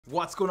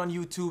What's going on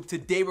YouTube?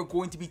 Today we're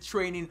going to be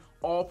training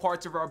all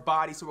parts of our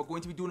body. So we're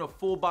going to be doing a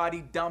full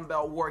body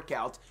dumbbell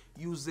workout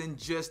using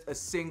just a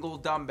single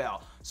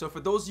dumbbell. So for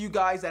those of you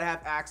guys that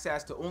have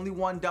access to only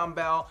one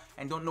dumbbell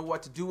and don't know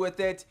what to do with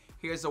it,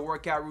 here's a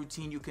workout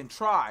routine you can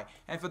try.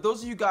 And for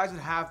those of you guys that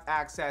have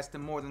access to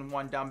more than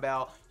one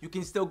dumbbell, you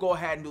can still go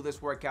ahead and do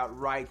this workout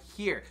right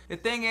here. The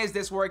thing is,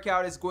 this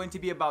workout is going to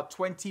be about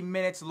 20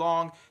 minutes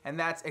long, and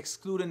that's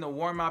excluding the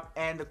warm-up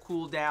and the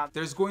cool down.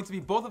 There's going to be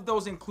both of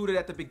those included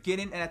at the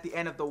beginning and at the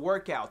end of the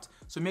workout.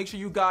 So make sure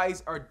you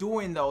guys are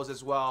doing those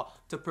as well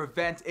to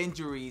prevent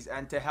injuries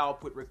and to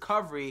help with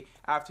recovery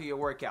after your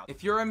workout.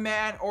 If you're a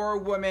man or a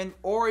woman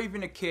or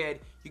even a kid,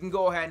 you can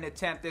go ahead and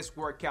attempt this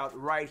workout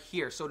right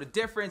here. So the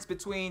difference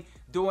between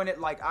doing it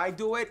like I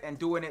do it and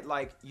doing it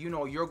like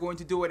you're going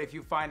to do it if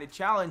you find it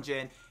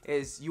challenging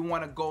is you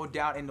want to go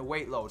down in the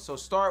weight load. So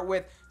start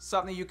with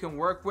something you can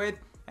work with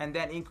and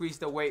then increase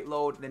the weight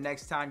load the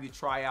next time you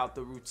try out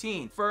the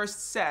routine.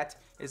 First set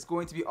is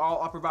going to be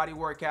all upper body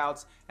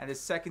workouts, and the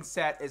second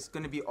set is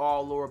going to be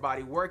all lower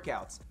body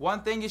workouts.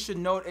 One thing you should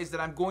note is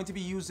that I'm going to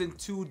be using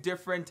two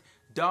different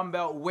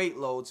dumbbell weight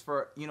loads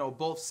for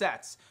both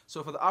sets.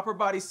 So for the upper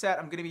body set,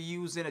 I'm going to be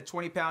using a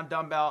 20-pound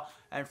dumbbell,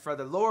 and for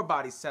the lower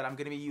body set, I'm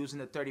going to be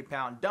using a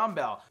 30-pound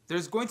dumbbell.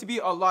 There's going to be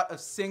a lot of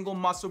single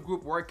muscle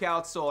group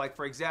workouts, so like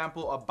for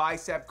example a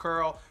bicep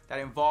curl that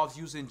involves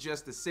using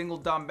just a single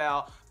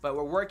dumbbell, but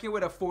we're working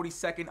with a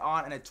 40-second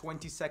on and a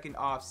 20-second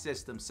off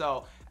system.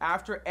 So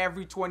after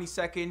every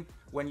 20-second,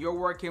 when you're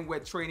working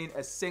with training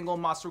a single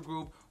muscle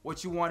group,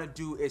 what you want to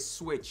do is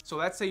switch. So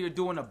let's say you're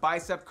doing a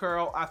bicep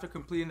curl. After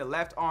completing the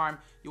left arm,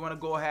 you want to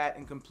go ahead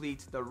and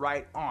complete the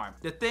right arm.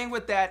 The thing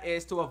with that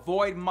is to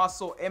avoid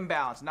muscle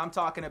imbalance, and I'm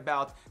talking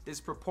about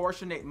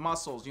disproportionate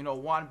muscles,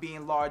 one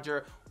being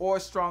larger or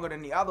stronger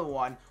than the other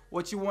one.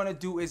 What you want to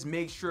do is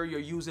make sure you're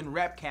using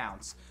rep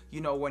counts,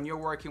 when you're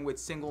working with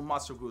single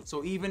muscle groups.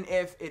 So even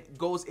if it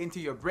goes into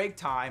your break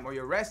time or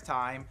your rest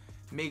time,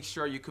 make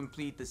sure you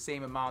complete the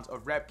same amount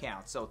of rep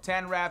count. So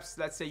 10 reps,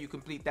 let's say you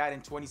complete that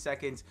in 20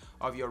 seconds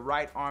of your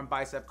right arm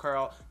bicep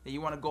curl, then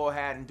you want to go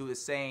ahead and do the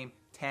same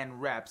 10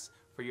 reps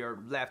for your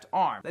left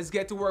arm. Let's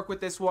get to work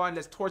with this one.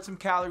 Let's torch some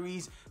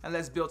calories and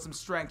let's build some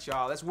strength,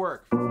 y'all. Let's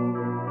work.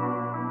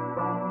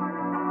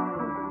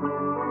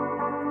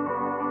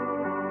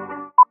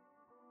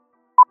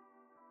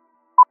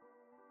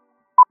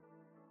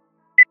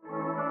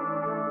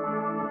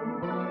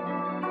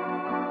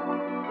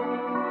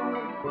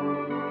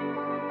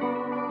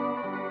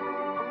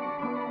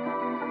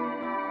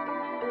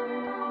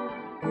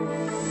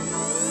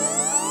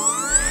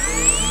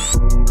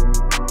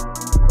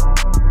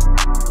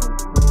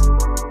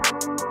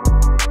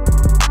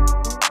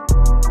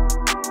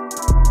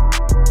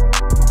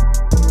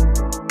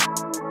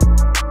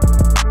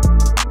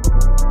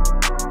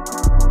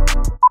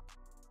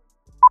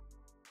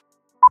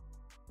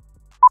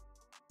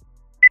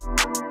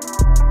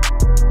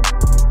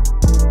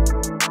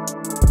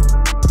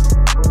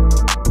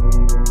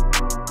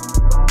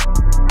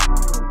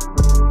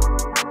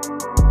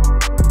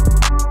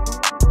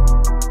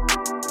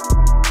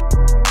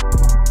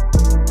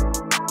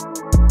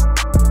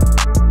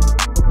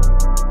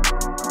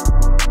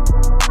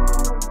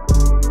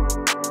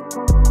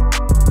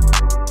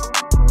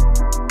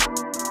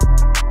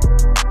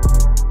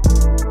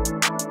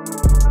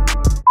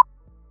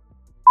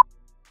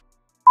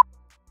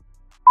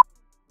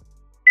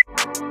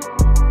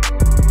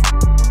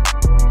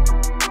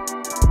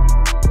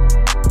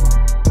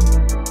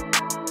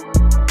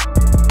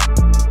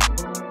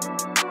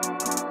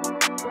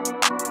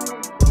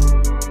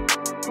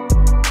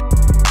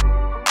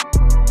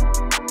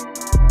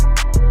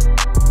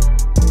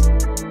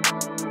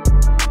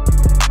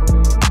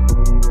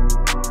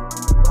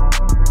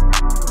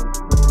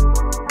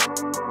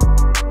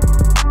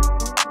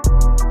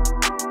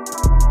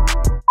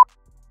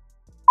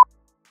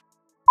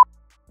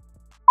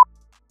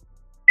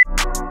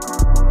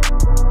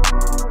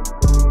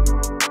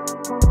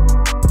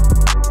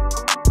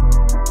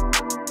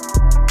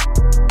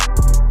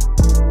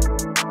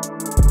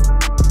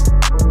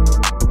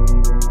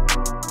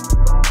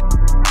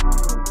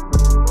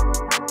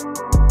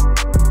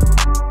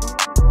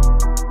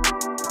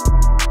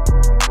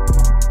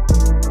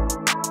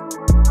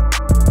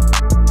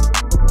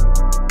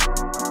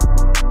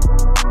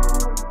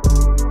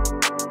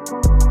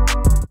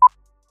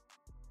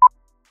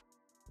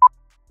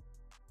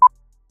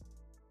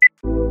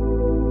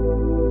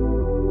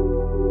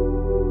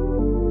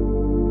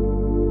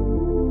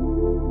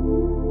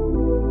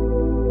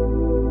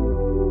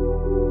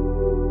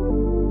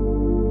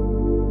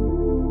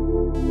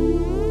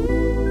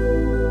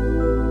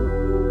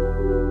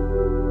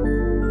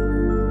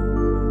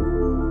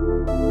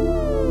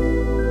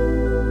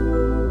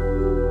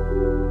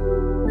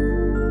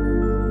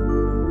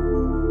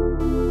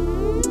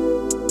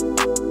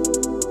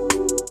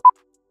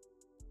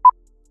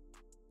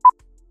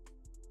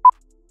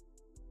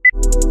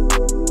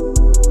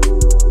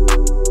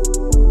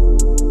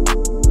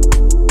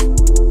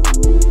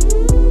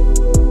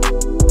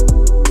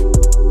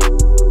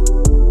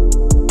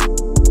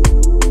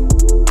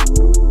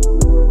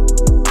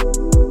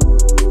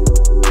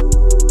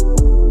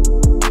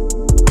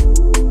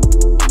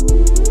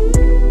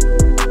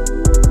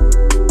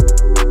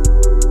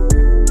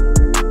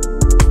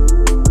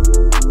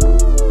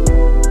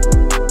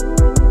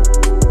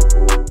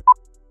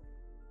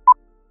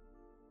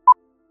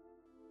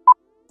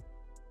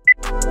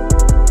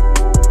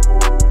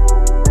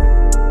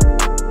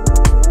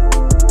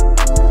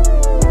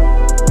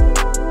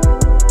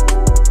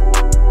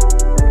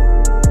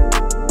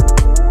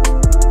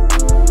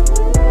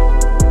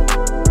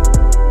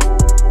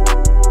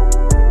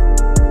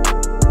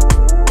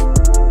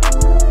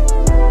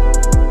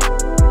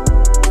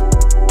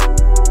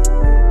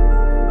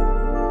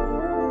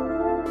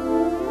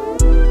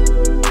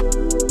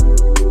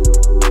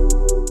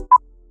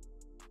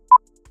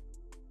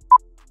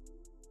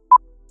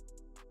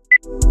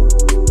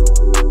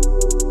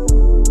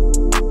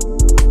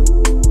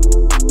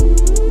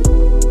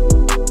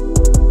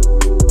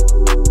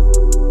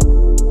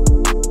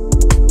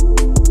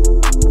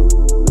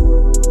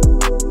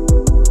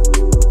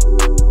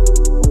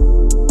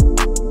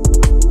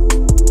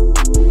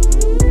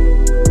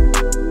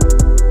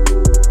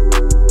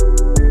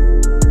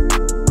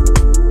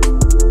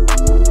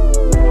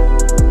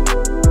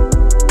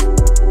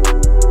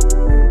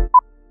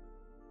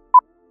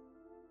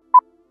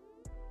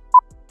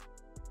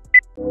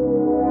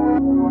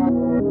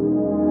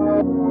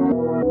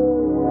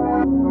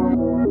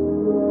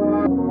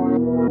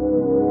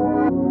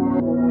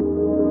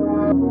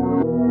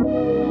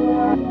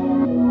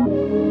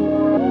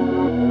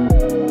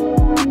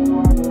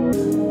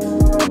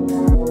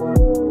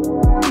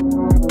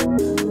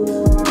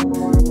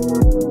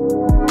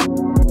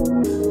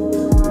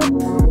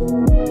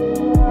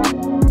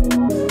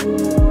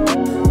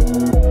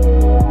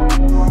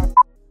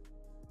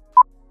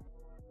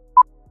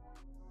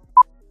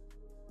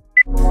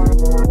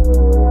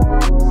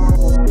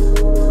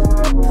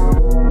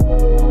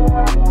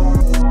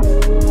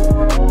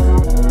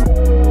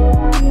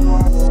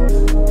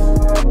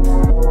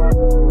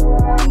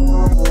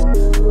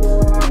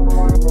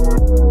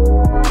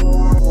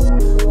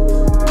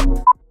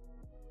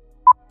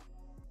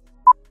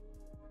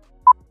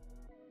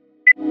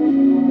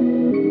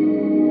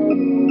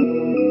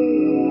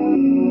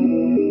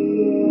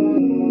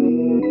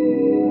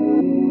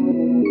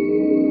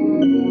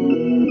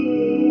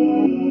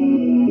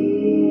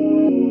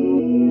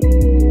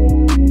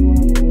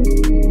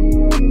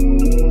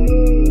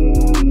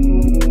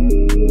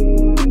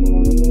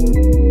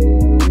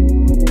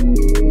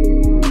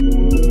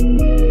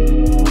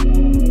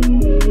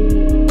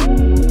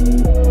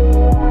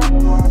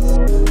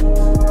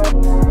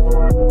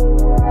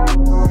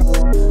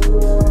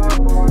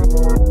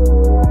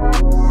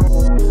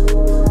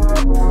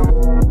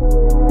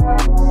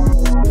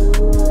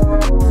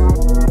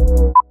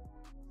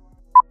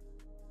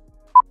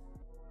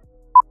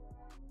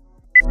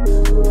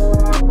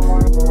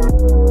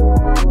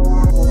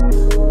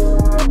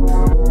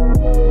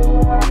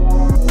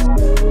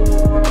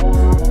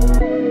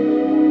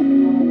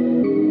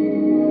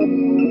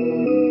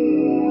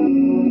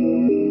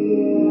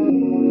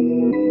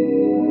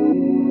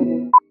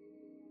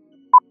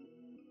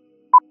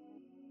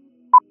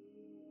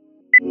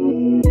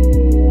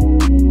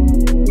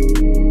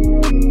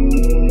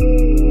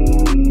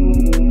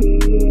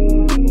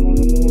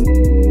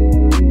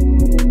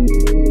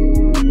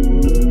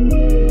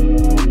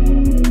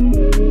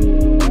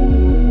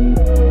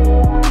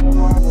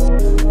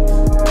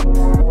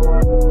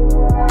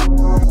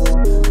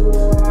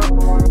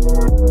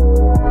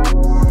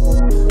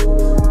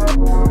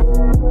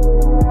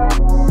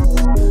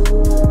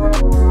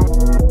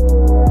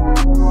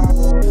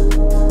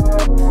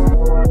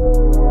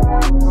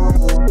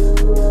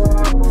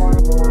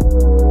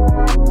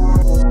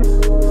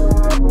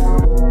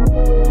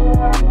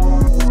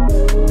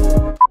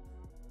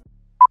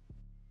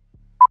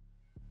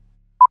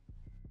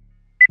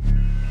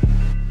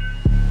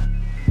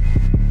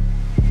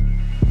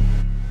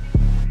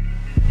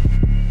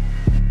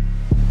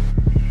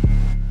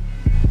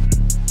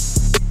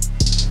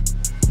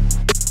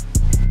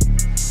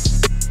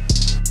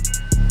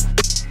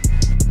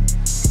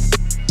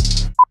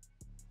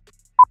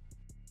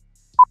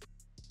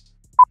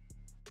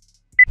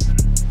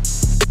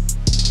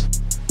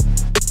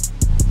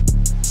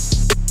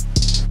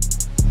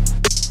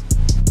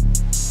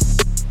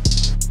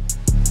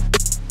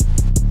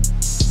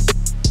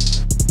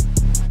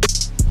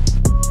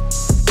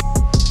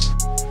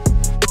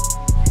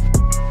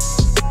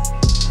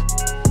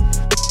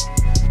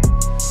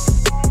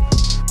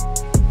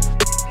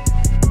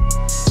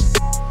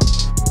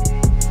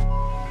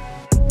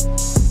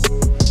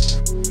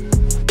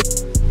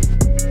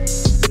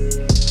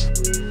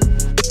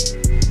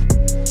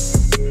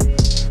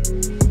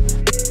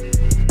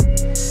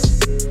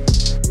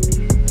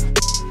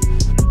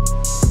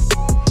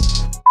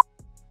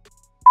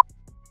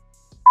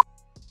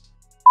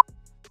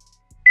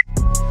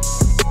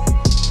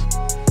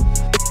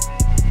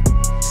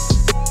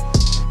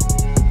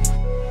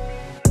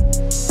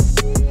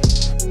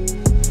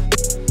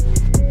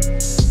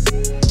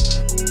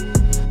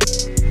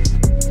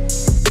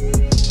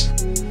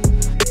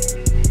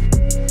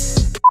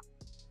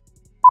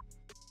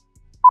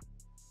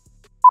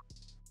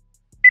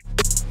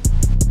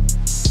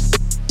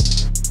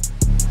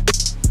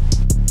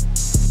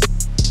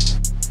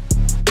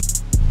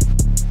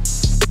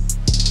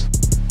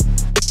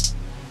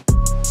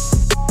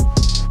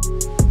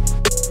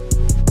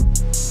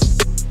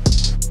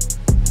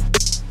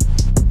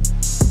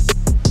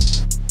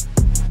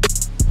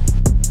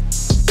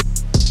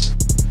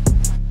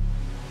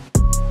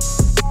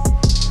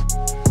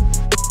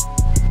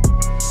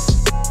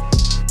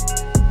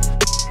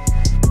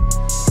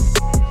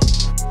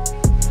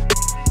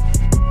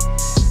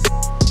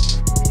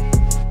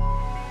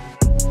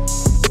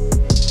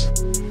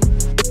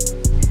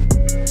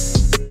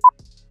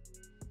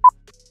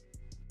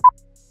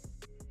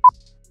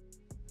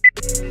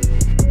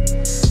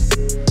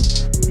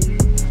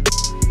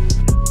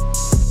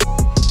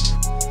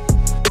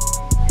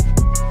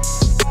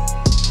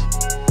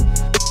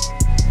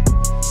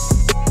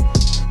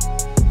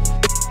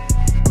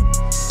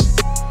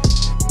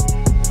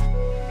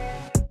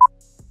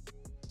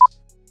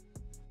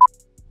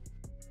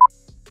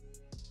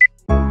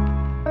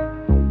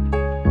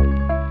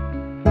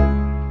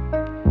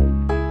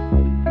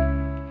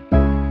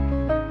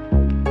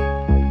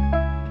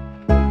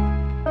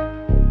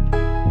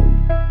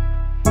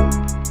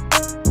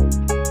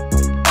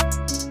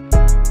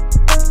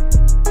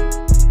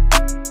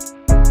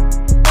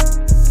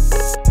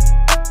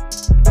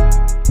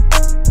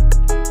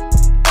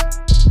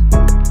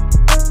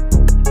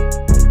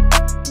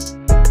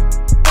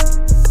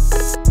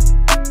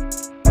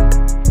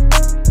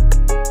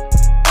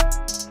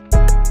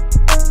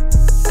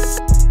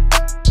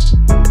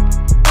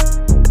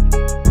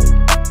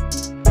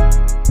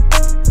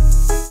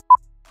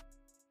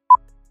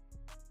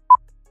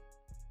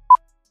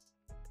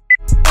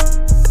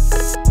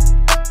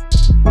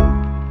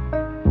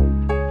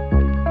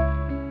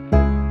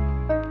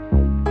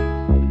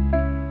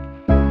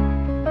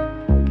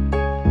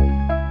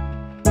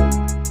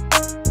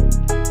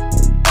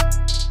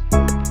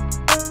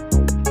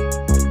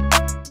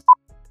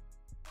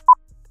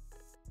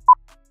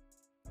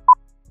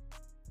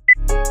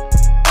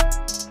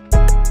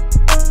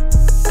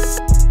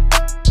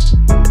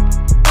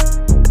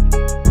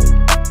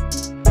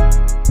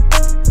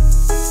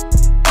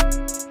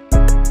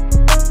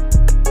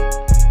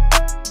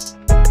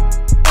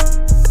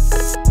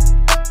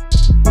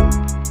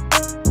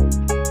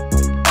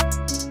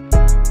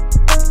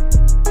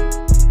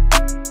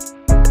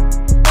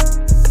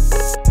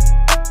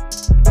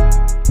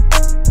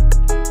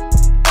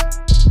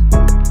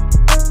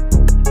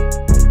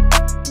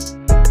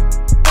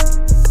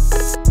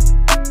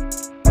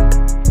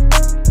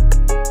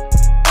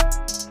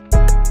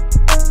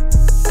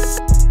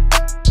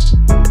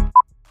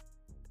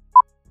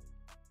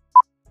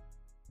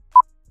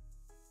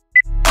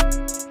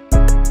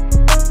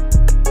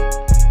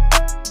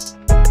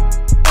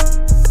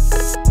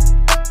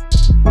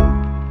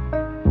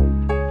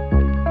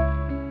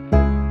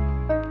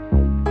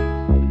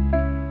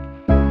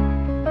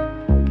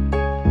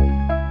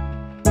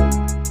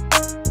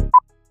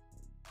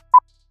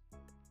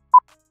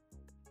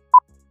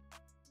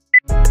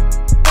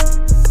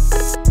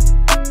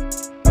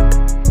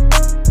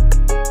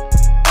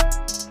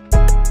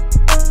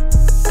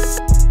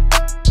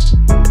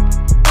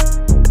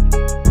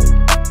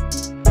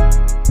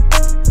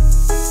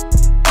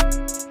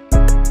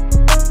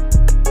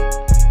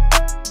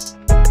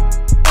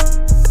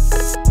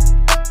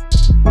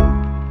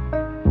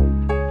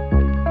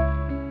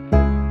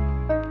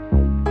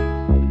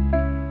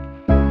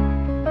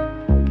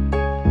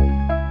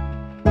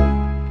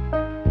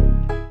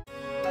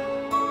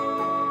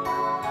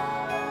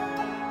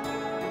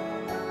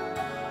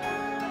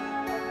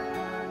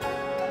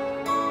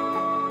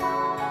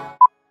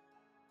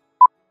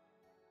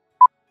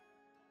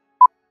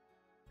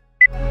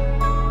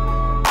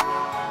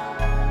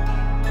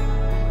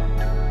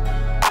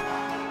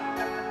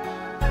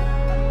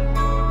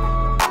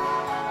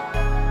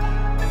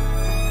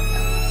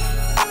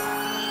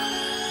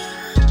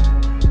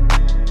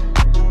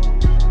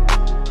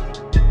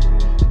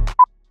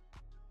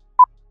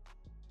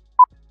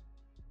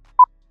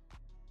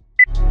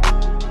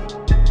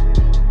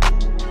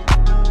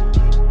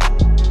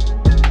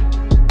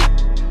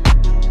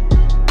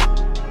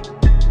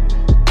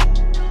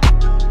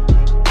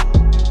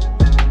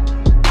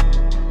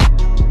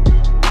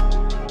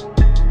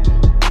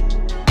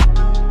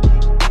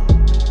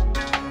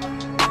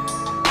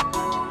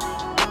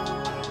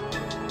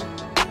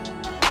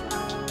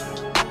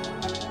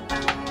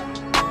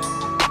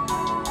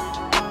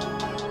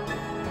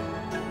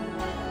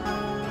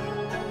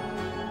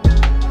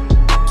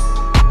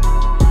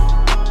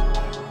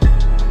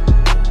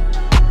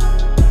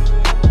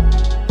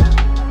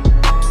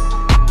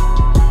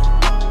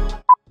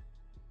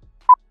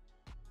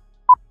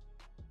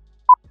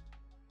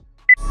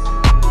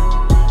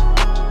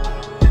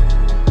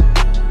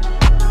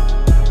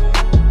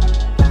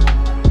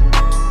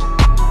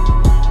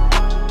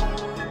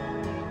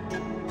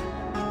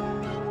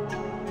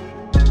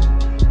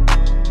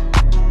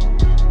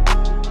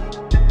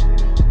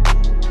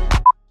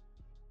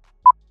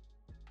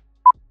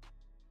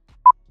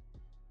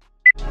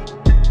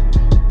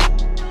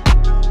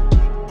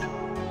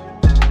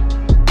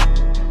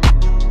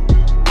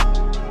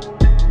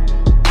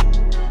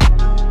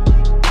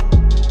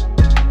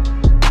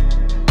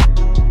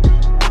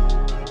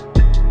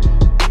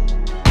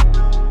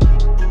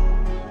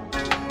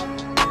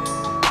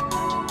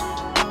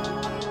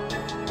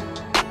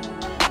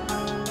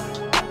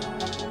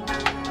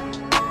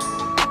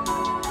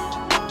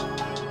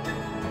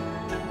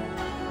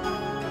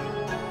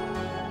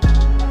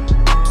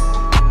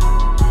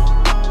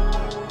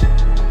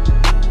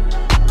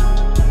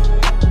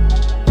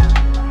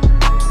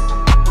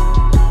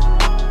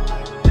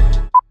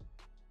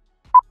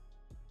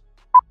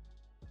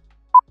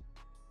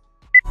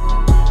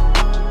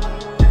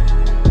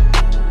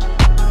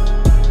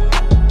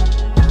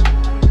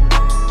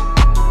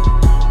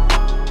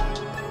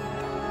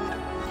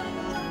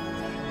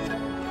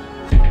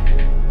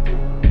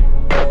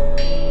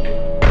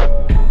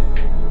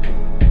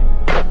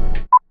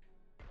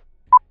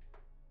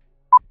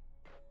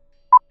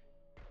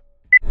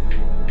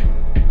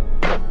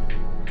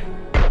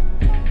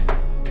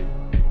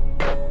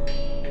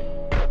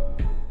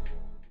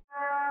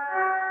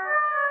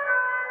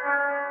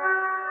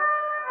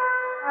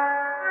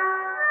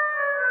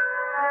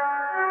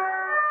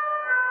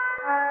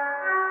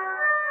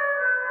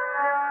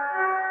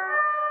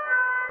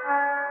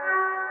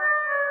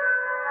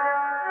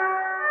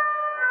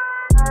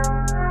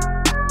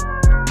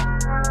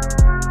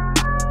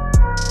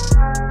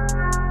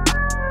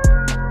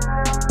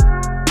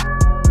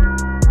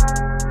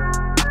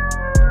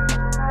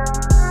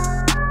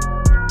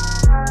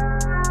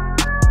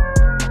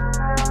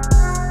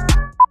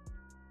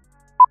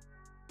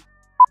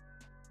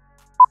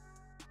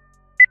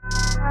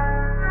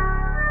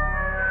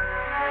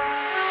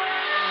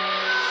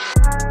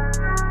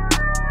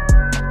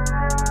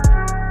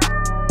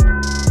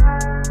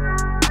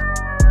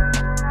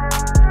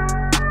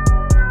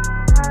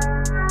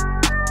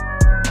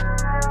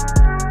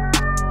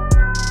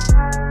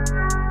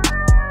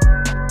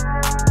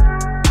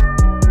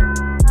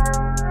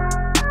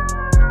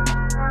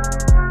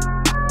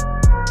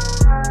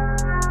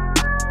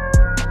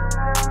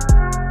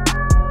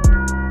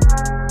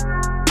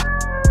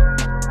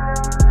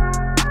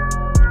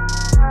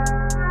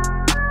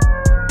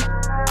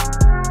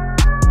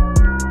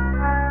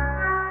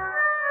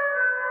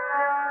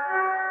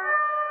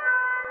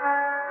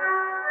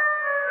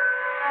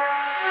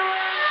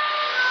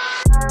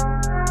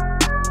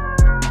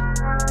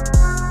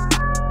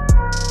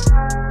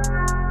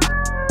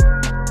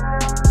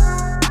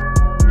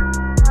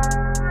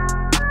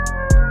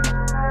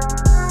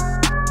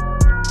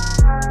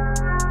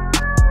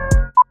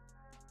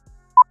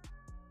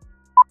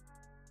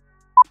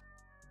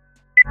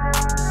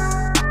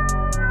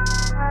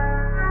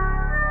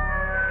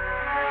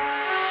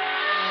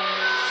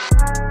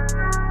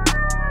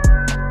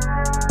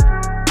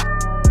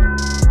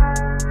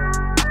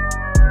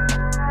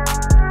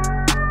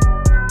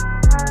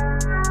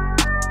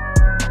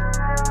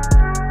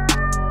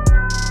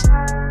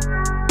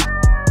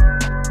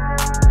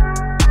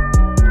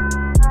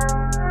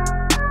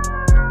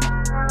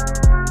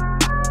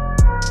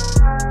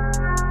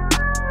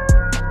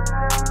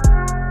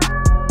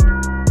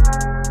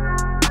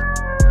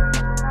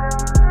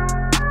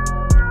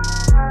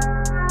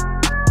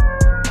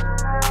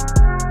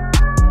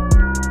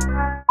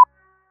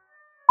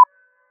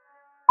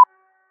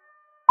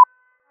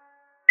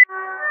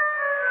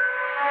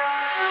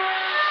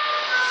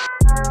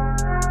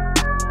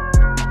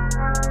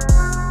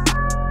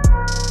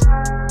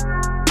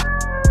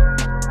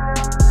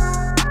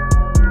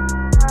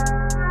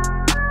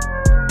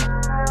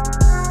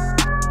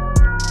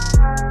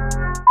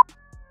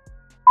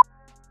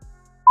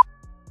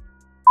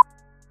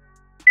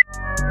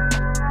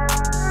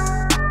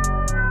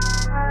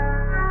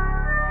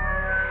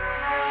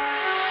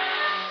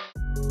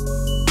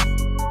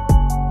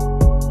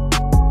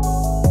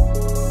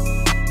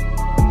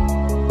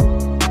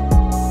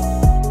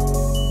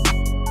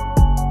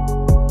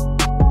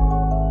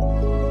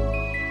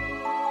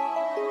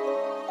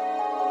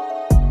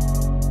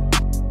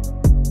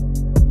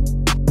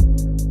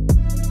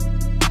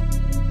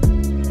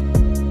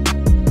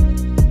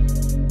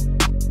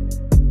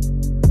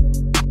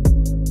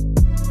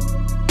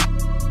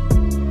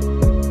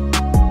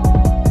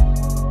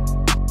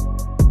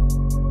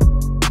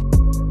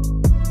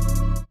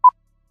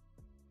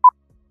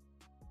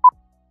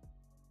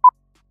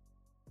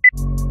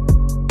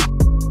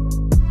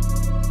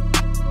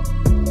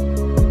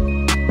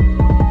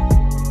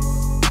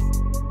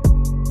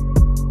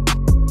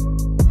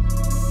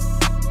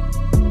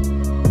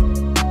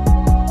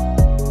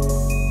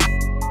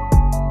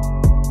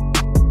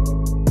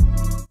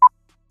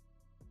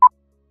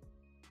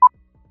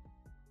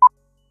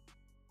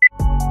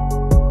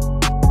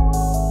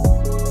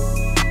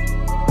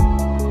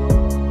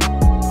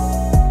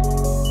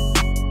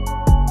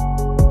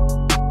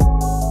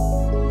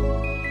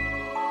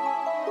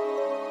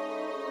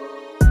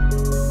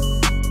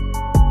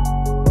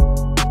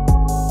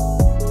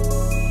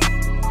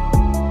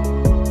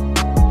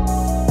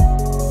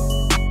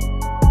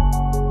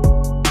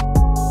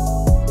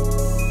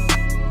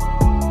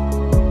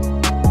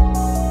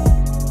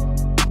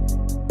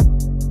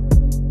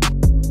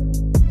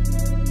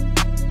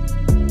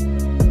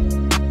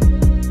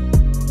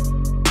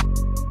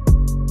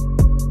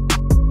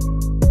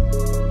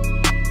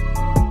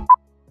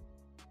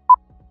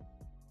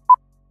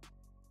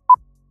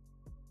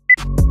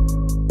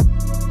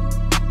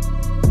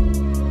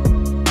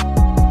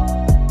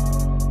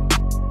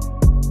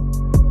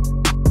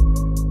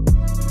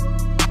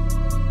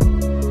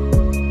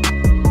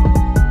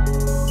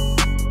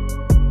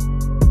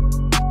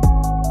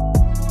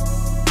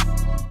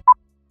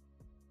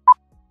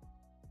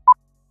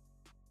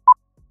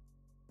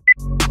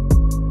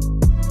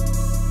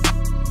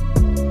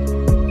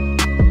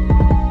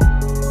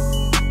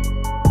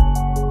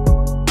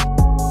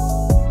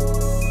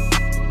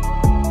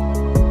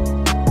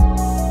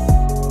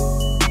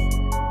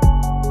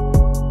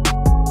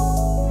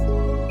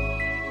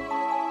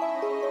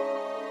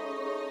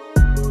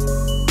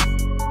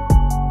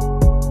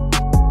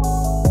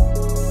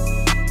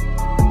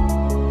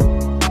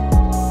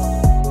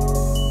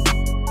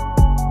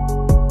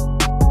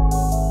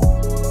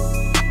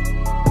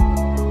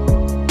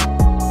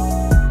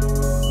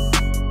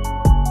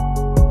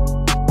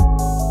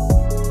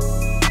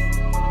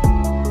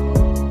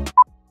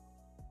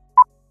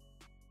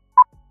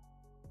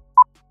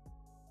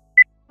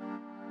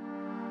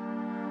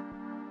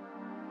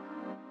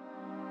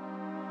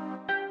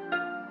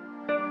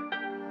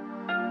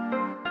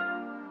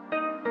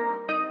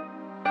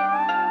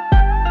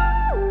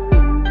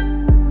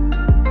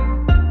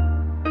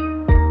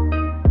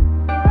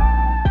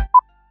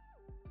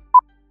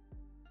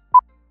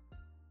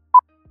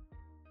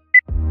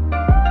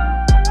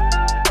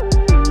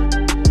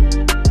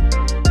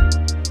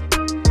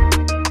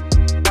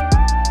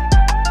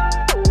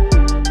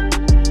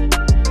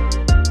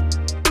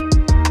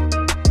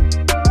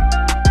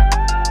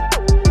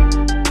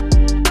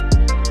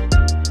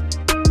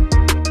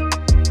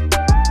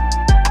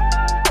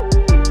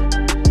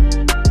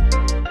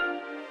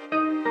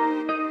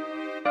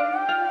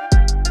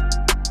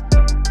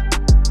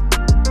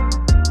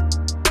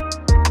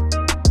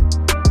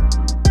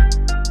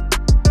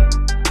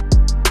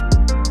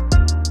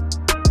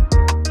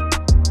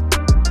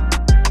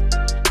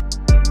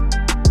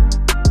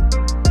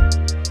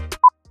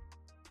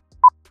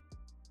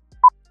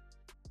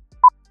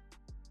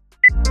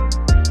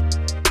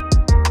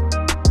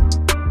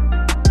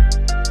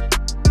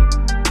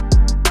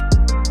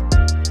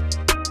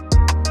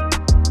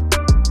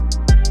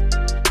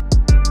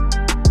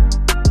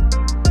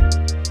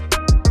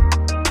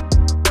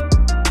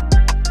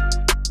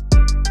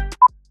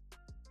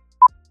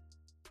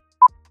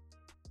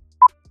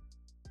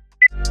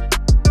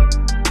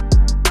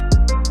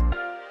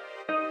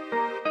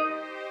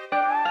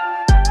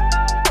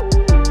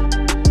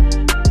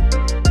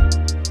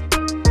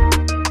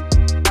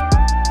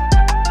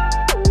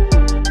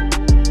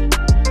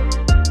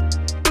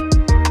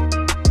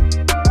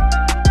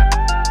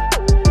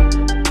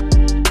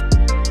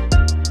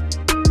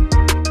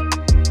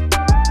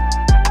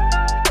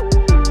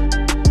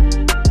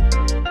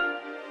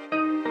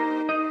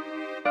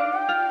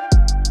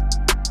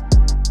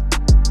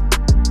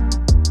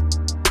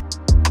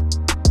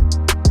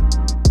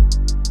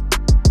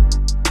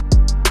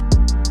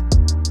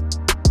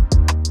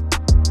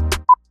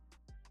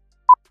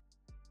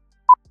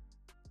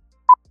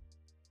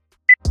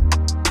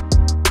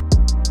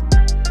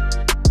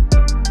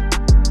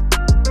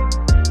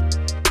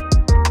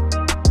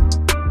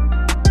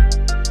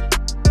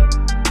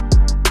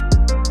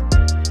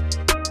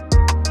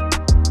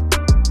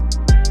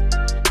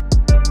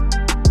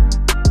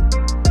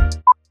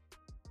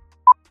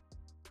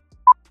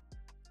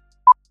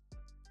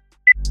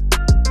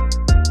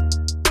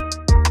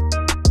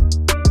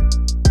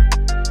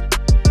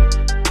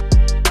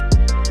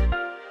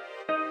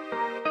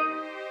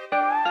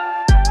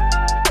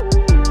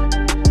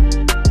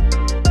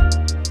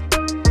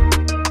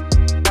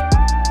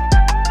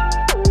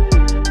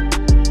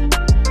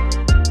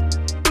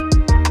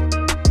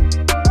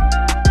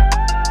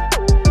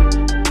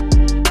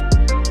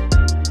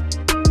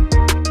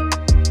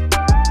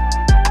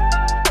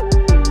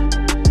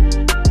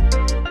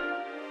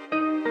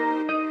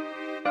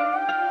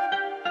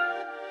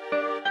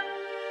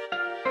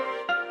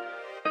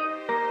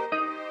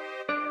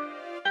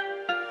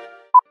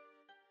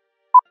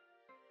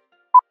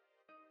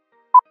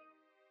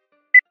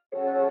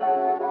 You